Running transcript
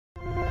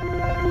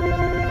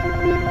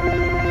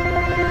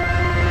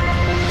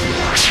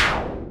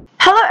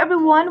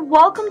everyone,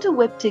 welcome to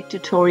Webtech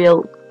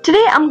Tutorial.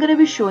 Today I'm going to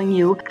be showing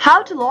you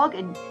how to log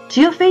in to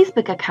your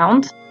Facebook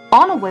account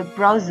on a web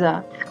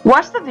browser.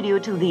 Watch the video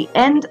till the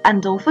end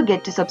and don't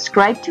forget to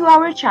subscribe to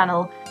our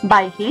channel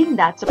by hitting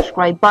that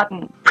subscribe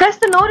button. Press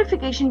the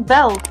notification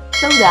bell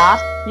so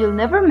that you'll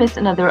never miss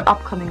another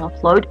upcoming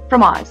upload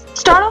from us.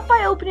 Start off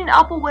by opening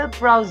up a web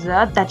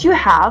browser that you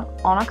have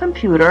on a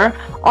computer,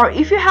 or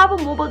if you have a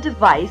mobile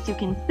device, you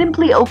can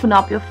simply open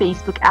up your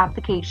Facebook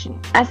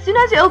application. As soon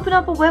as you open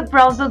up a web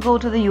browser, go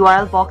to the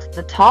URL box at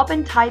the top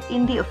and type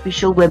in the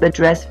official web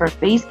address for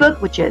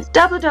Facebook, which is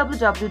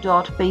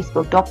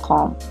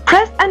www.facebook.com.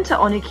 Press enter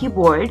on your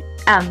keyboard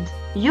and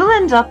you'll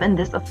end up in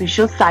this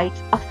official site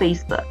of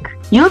Facebook.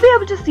 You'll be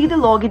able to see the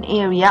login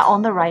area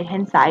on the right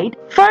hand side.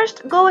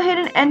 First, go ahead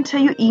and enter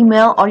your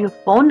email or your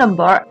phone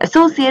number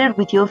associated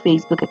with your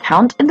Facebook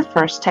account in the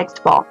first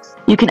text box.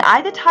 You can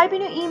either type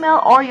in your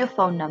email or your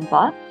phone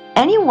number,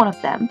 any one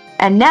of them.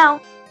 And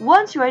now,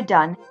 once you are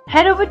done,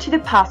 head over to the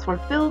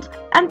password field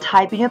and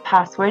type in your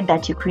password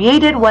that you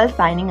created while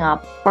signing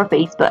up for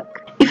Facebook.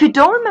 If you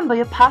don't remember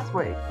your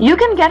password, you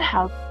can get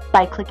help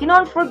by clicking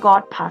on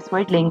Forgot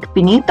Password link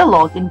beneath the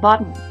login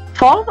button.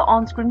 Follow the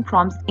on-screen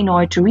prompts in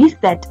order to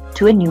reset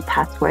to a new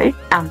password.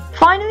 And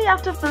finally,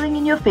 after filling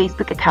in your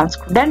Facebook account's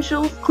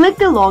credentials, click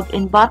the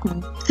login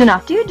button. Soon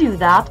after you do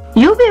that,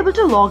 you'll be able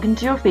to log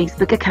into your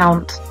Facebook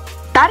account.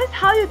 That is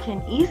how you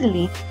can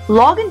easily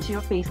log into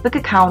your Facebook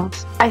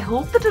account. I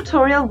hope the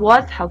tutorial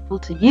was helpful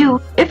to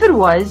you. If it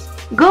was,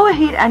 go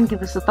ahead and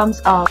give us a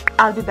thumbs up.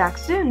 I'll be back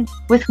soon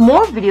with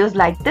more videos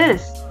like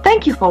this.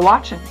 Thank you for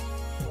watching.